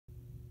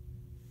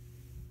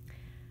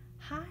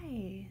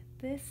Hi,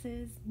 this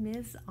is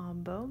Ms.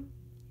 Ambo,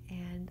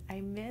 and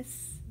I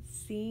miss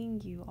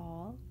seeing you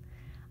all.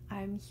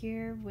 I'm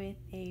here with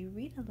a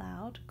read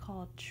aloud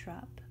called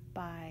Trupp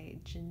by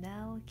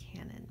Janelle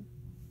Cannon,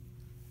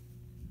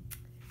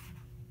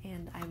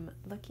 and I'm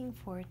looking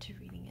forward to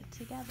reading it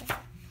together.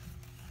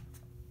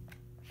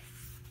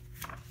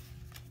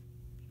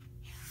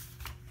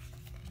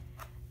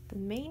 The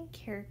main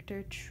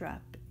character,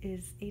 Trupp,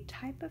 is a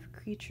type of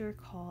creature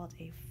called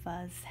a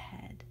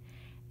fuzzhead.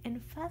 And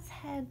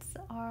fuzzheads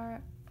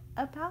are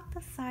about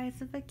the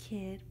size of a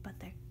kid, but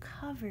they're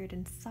covered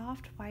in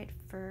soft white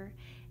fur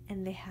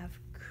and they have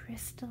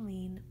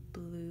crystalline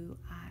blue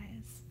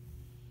eyes.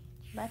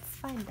 Let's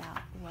find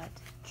out what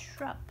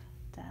Trupp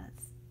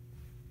does.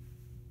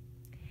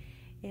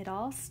 It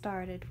all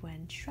started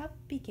when Trupp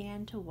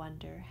began to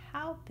wonder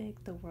how big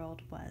the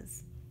world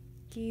was,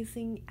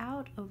 gazing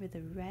out over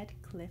the red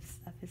cliffs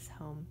of his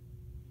home.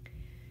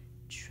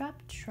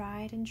 Trupp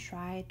tried and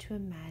tried to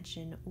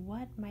imagine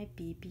what might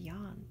be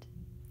beyond.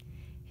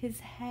 His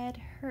head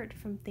hurt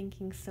from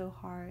thinking so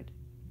hard.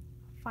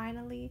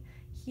 Finally,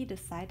 he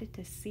decided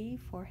to see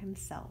for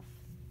himself.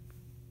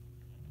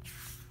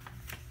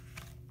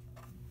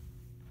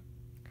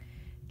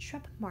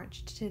 Trupp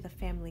marched to the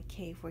family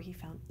cave where he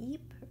found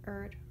Eep,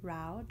 Ert,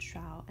 Rao,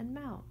 Trow, and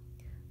Mao.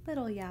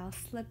 Little Yao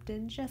slipped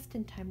in just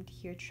in time to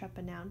hear Trupp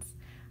announce,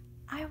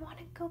 "I want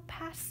to go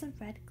past the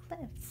red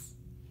cliffs."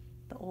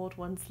 The old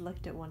ones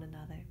looked at one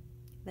another.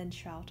 Then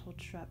Trow told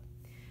Trupp,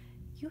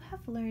 "You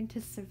have learned to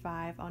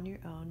survive on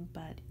your own,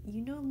 but you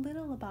know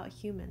little about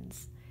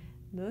humans.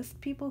 Most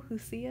people who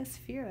see us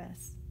fear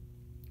us."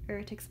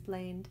 Ert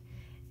explained,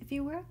 "If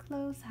you wear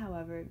clothes,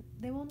 however,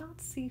 they will not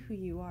see who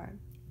you are.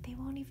 They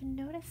won't even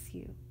notice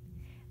you.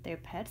 Their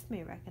pets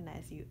may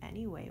recognize you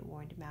anyway,"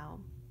 warned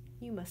Mao.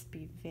 "You must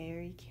be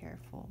very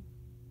careful."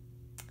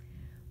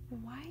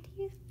 Why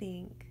do you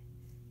think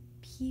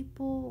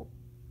people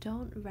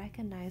don't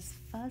recognize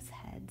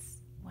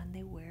fuzzheads when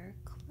they wear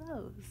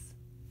clothes?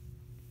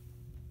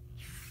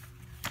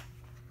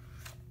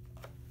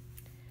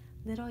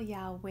 Little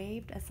Yao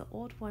waved as the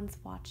old ones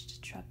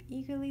watched Trupp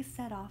eagerly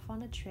set off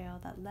on a trail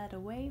that led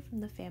away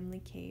from the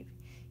family cave.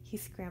 He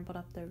scrambled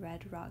up the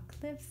red rock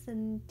cliffs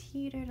and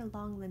teetered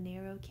along the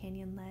narrow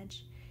canyon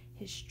ledge.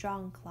 His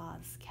strong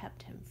claws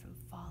kept him from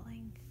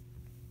falling.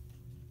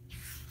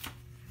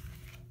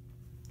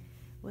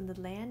 When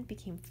the land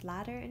became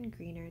flatter and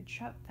greener,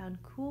 Trupp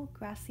found cool,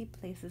 grassy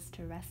places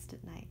to rest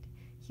at night.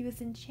 He was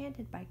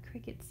enchanted by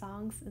cricket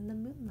songs in the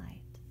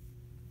moonlight.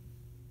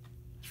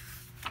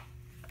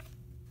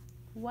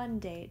 One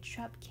day,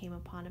 Trupp came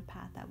upon a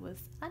path that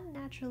was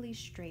unnaturally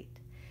straight.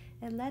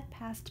 It led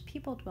past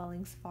people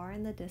dwellings far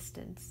in the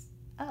distance.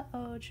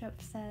 "Uh-oh,"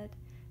 Trupp said.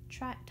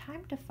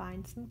 "Time to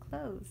find some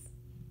clothes."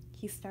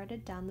 He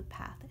started down the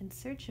path in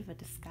search of a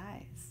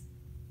disguise.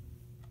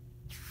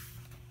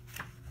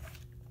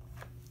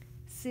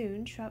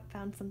 Soon, Trupp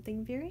found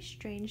something very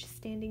strange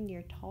standing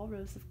near tall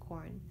rows of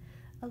corn.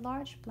 A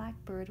large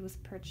black bird was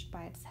perched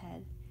by its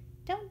head.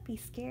 "Don't be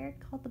scared,"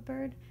 called the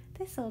bird.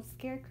 "This old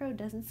scarecrow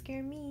doesn't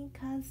scare me,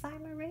 'cause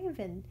I'm a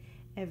raven.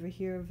 Ever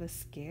hear of a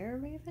scare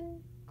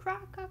raven?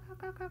 Croak, croak, croak,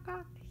 croak, croak,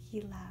 croak."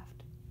 He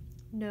laughed.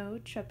 "No,"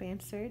 Trupp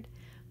answered,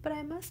 "but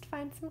I must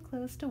find some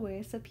clothes to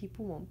wear so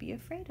people won't be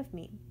afraid of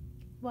me."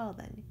 "Well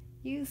then,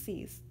 use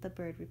these," the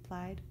bird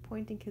replied,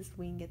 pointing his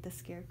wing at the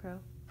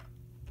scarecrow.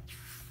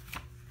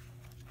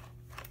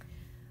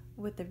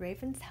 With the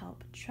raven's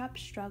help, Trupp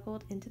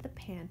struggled into the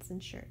pants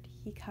and shirt.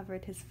 He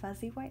covered his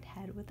fuzzy white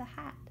head with a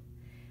hat.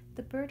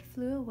 The bird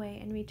flew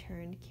away and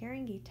returned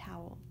carrying a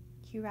towel.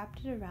 He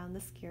wrapped it around the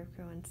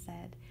scarecrow and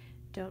said,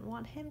 "Don't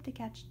want him to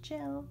catch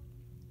Jill."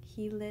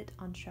 He lit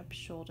on Trupp's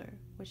shoulder,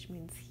 which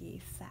means he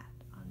sat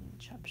on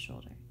Trupp's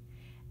shoulder.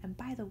 "And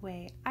by the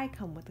way, I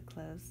come with the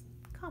clothes.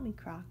 Call me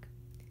Croc."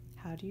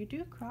 "How do you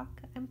do,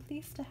 Croc? I'm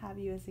pleased to have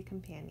you as a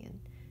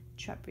companion,"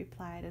 Trupp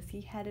replied as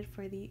he headed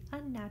for the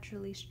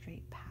unnaturally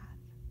straight path.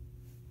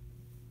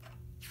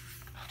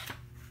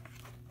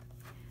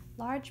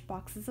 Large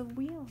boxes of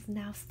wheels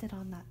now stood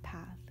on that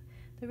path.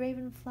 The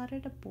raven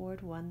fluttered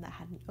aboard one that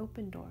had an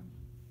open door.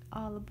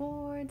 "All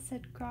aboard,"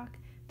 said Croc.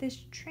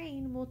 "This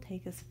train will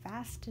take us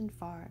fast and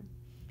far."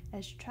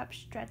 As Trupp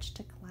stretched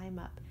to climb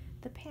up,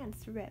 the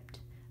pants ripped.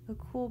 A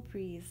cool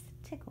breeze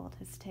tickled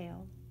his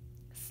tail.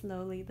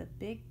 Slowly, the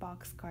big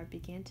boxcar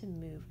began to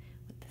move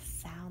with a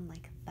sound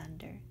like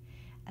thunder.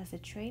 As the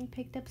train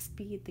picked up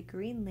speed, the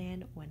green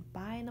land went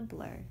by in a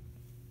blur.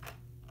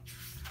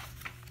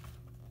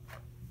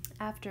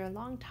 After a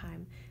long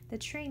time, the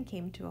train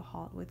came to a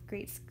halt with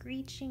great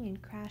screeching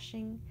and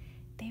crashing.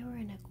 They were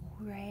in a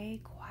gray,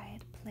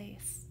 quiet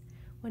place.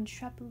 When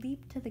Trupp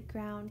leaped to the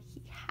ground,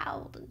 he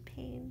howled in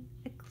pain.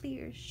 A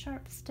clear,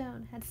 sharp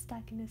stone had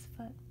stuck in his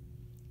foot.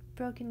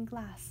 "Broken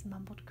glass,"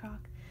 mumbled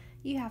Croc.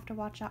 "You have to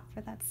watch out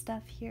for that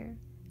stuff here."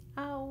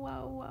 "Ow,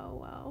 wow, wow,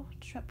 wow,"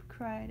 Trupp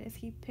cried as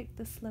he picked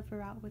the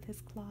sliver out with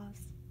his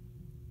claws.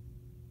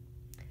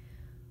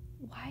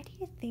 Why do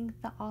you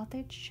think the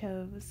author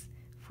chose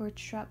for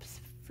Trupp's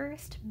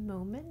first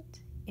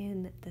moment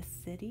in the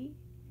city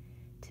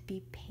to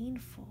be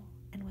painful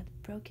and with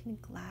broken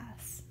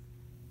glass.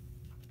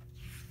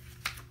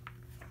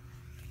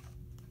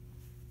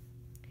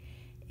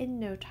 In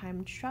no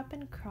time, Trupp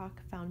and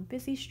Croc found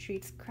busy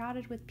streets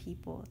crowded with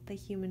people. The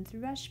humans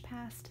rushed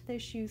past, their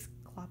shoes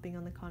clopping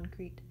on the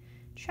concrete.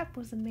 Trupp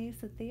was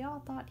amazed that they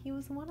all thought he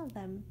was one of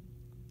them.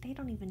 "They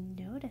don't even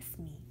notice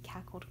me,"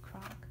 cackled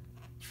Croc.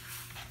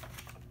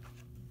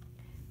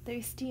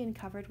 Thirsty and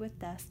covered with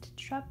dust,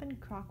 Trupp and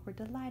Croc were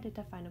delighted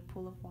to find a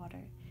pool of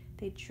water.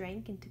 They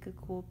drank and took a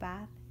cool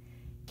bath.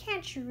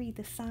 "Can't you read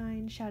the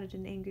sign?" shouted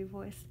an angry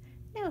voice.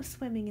 "No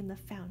swimming in the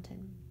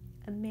fountain."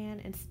 A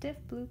man in stiff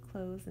blue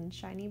clothes and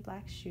shiny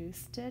black shoes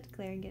stood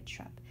glaring at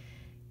Trupp.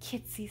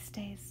 "Kids these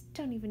days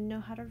don't even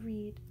know how to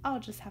read. I'll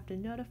just have to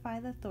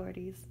notify the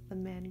authorities," the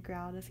man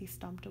growled as he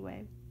stomped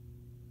away.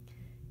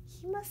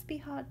 "He must be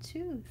hot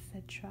too,"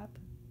 said Trupp.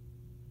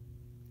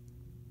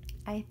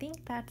 I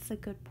think that's a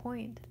good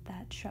point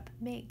that Trupp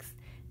makes,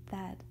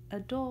 that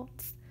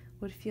adults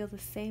would feel the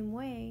same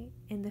way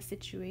in the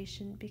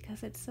situation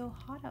because it's so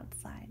hot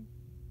outside.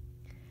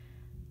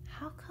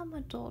 How come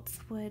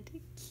adults would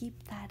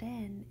keep that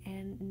in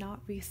and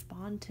not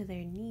respond to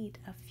their need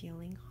of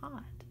feeling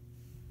hot?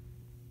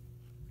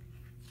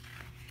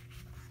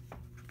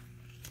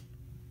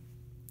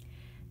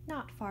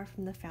 Not far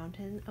from the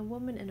fountain, a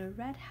woman in a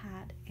red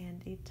hat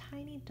and a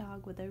tiny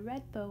dog with a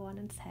red bow on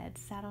its head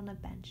sat on a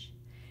bench.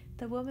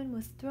 The woman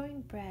was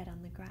throwing bread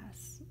on the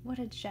grass. "What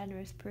a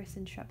generous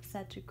person," Trupp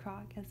said to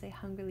Croc as they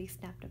hungrily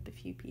snapped up a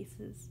few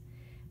pieces.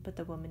 But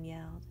the woman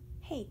yelled,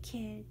 "Hey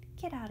kid,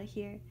 get out of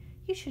here.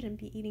 You shouldn't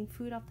be eating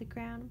food off the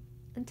ground.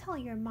 And tell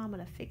your mama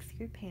to fix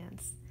your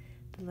pants."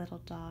 The little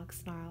dog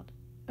snarled,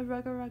 "Arf,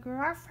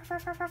 arf,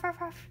 arf, arf,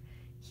 arf, arf.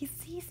 He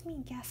sees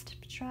me,"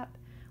 gasped Trupp.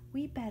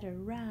 "We better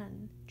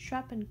run."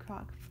 Trupp and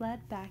Croc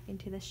fled back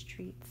into the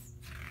streets.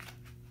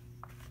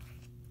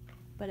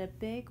 But a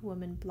big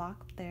woman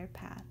blocked their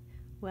path.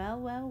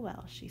 "Well, well,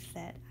 well," she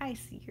said. "I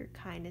see you're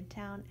kind in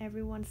town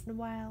every once in a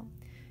while.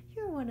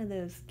 You're one of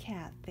those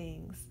cat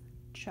things."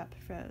 Trupp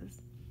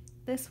froze.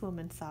 This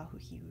woman saw who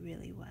he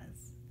really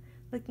was.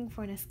 Looking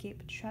for an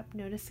escape, Trupp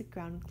noticed the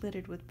ground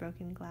glittered with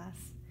broken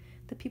glass.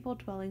 The people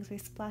dwellings were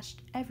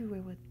splashed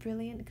everywhere with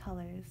brilliant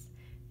colors.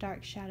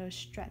 Dark shadows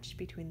stretched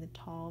between the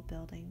tall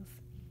buildings.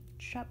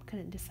 Trupp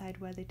couldn't decide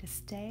whether to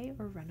stay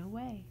or run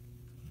away.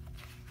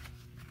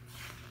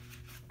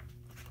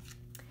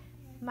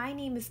 "My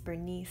name is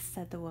Bernice,"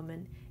 said the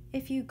woman.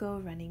 "If you go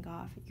running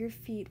off, your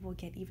feet will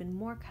get even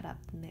more cut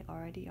up than they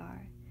already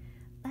are.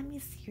 Let me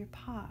see your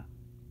paw."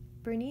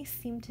 Bernice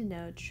seemed to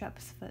know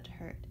Trupp's foot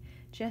hurt,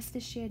 just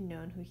as she had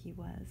known who he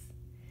was.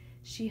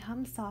 She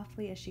hummed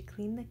softly as she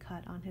cleaned the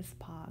cut on his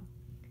paw.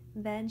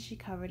 Then she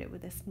covered it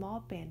with a small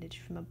bandage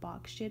from a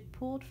box she had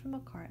pulled from a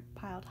cart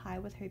piled high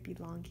with her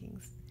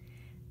belongings.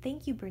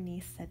 "Thank you,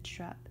 Bernice," said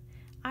Trupp.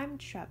 "I'm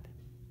Trupp."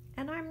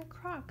 "And I'm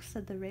Croc,"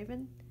 said the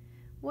raven.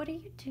 "What are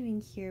you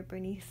doing here?"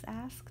 Bernice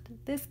asked.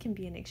 "This can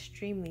be an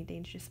extremely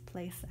dangerous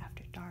place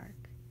after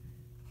dark."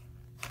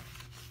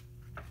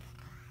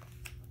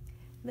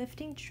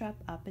 Lifting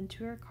Trupp up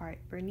into her cart,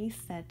 Bernice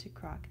said to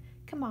Croc,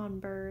 "Come on,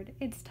 bird.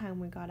 It's time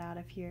we got out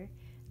of here.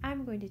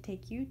 I'm going to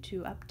take you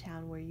to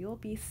uptown where you'll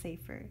be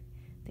safer."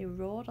 They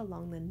rolled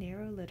along the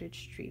narrow littered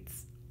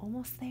streets.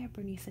 "Almost there,"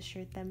 Bernice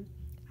assured them.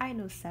 "I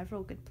know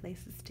several good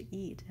places to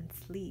eat and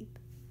sleep."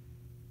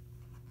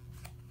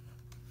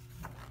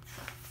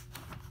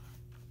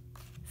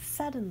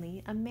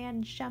 Suddenly, a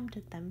man jumped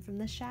at them from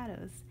the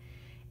shadows.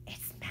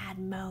 "It's Mad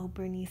Mo,"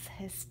 Bernice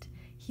hissed.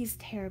 "He's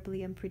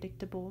terribly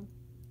unpredictable."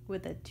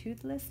 With a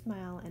toothless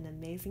smile and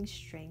amazing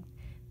strength,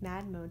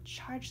 Mad Mo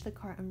charged the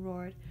cart and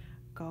roared,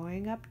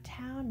 "Going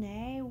uptown,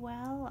 eh?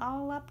 Well,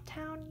 I'll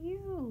uptown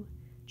you."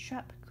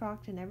 Trupp,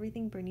 Croc, and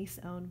everything Bernice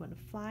owned went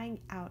flying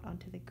out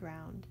onto the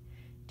ground.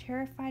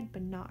 Terrified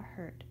but not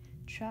hurt,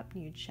 Trupp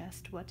knew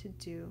just what to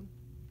do.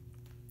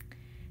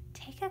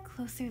 Take a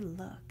closer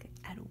look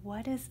at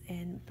what is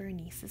in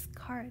Bernice's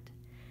cart.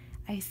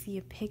 I see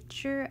a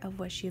picture of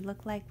what she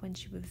looked like when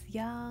she was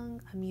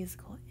young, a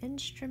musical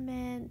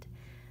instrument,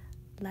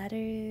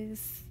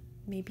 letters,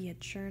 maybe a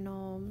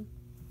journal.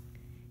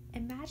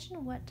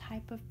 Imagine what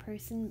type of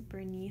person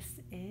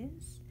Bernice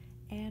is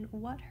and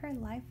what her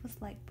life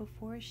was like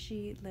before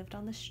she lived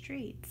on the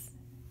streets.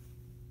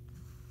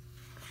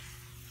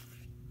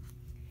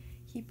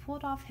 He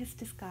pulled off his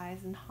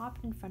disguise and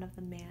hopped in front of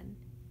the man.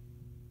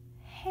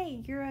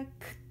 "Hey, you're a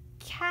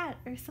cat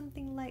or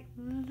something like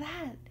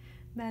that,"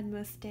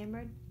 Madmo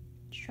stammered.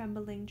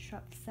 Trembling,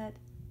 Trupp said,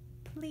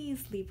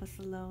 "Please leave us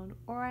alone,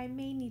 or I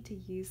may need to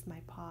use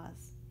my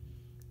paws."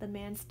 The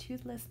man's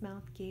toothless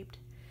mouth gaped.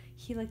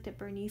 He looked at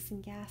Bernice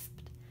and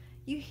gasped,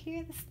 "You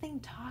hear this thing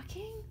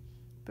talking?"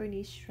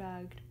 Bernice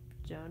shrugged.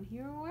 "Don't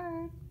hear a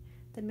word."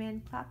 The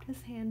man clapped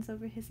his hands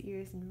over his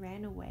ears and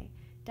ran away,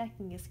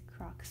 ducking as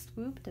Croc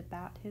swooped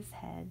about his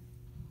head.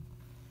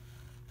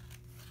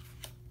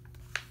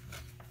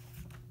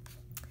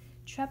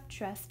 Trupp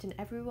dressed and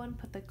everyone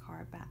put the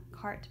cart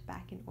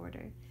back in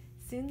order.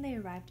 Soon they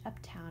arrived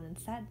uptown and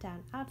sat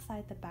down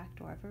outside the back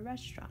door of a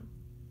restaurant.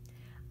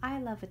 "I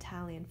love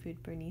Italian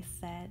food," Bernice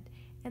said,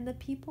 And the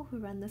people who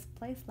run this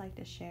place like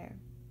to share.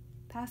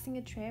 Passing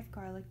a tray of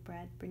garlic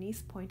bread,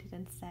 Bernice pointed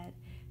and said,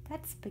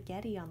 "That's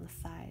spaghetti on the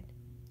side."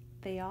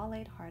 They all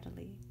ate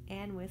heartily,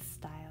 and with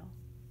style.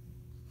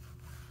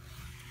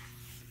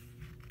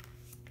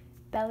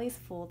 Bellies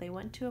full, they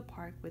went to a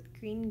park with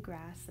green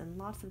grass and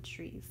lots of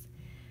trees.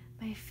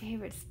 "My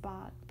favorite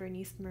spot,"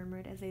 Bernice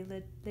murmured as they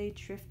lay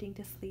drifting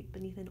to sleep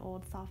beneath an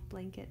old soft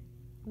blanket.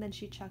 Then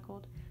she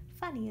chuckled.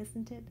 "Funny,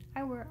 isn't it?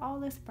 I wear all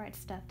this bright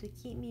stuff to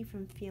keep me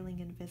from feeling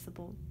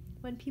invisible.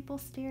 When people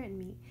stare at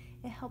me,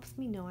 it helps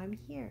me know I'm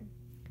here.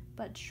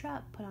 But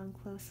Trupp put on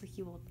clothes so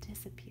he will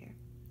disappear."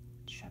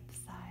 Trupp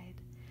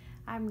sighed.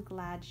 "I'm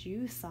glad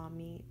you saw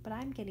me, but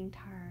I'm getting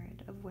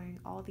tired of wearing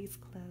all these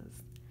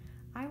clothes.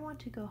 I want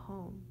to go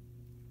home."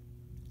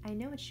 "I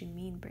know what you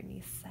mean,"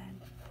 Bernice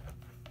said.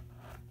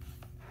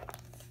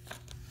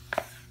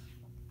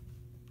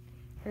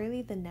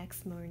 Early the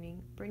next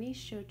morning, Bernice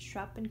showed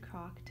Trupp and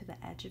Croc to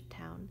the edge of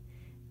town.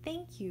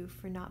 "Thank you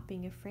for not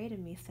being afraid of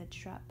me," said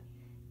Trupp.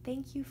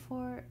 "Thank you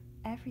for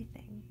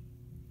everything."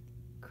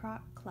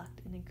 Croc clucked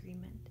in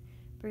agreement.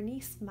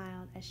 Bernice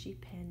smiled as she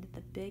pinned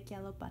the big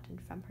yellow button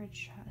from her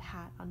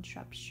hat on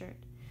Trupp's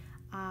shirt.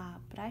 "Ah,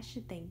 but I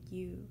should thank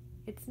you.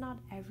 It's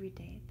not every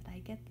day that I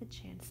get the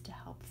chance to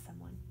help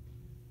someone."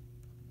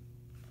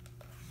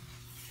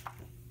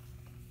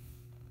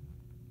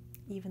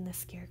 Even the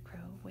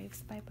scarecrow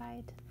waves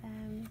bye-bye to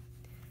them,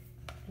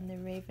 and the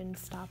raven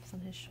stops on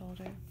his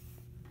shoulder.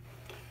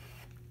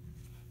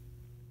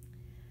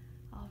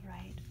 All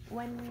right,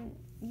 when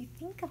you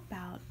think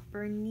about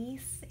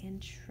Bernice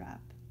and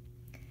Trupp,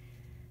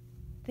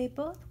 they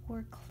both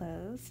wore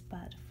clothes,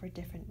 but for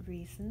different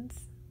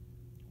reasons.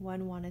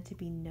 One wanted to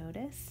be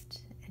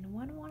noticed, and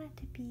one wanted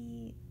to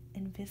be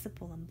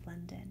invisible and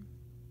blend in.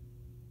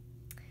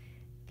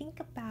 Think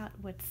about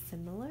what's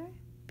similar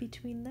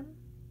between them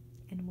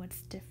and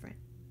what's different.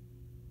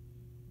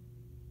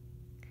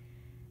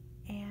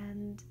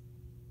 And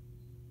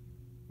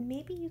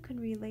maybe you can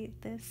relate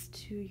this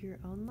to your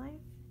own life.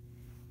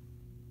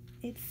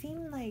 It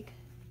seemed like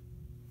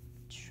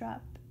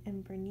Trupp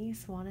and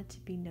Bernice wanted to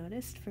be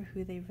noticed for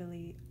who they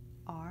really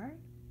are.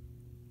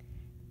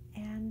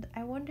 And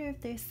I wonder if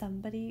there's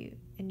somebody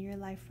in your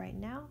life right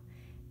now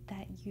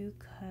that you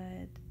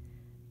could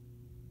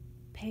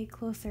pay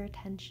closer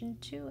attention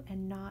to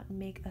and not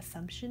make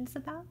assumptions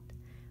about,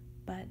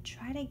 but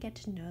try to get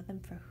to know them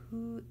for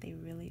who they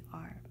really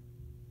are.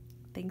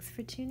 Thanks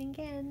for tuning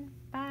in.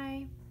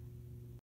 Bye.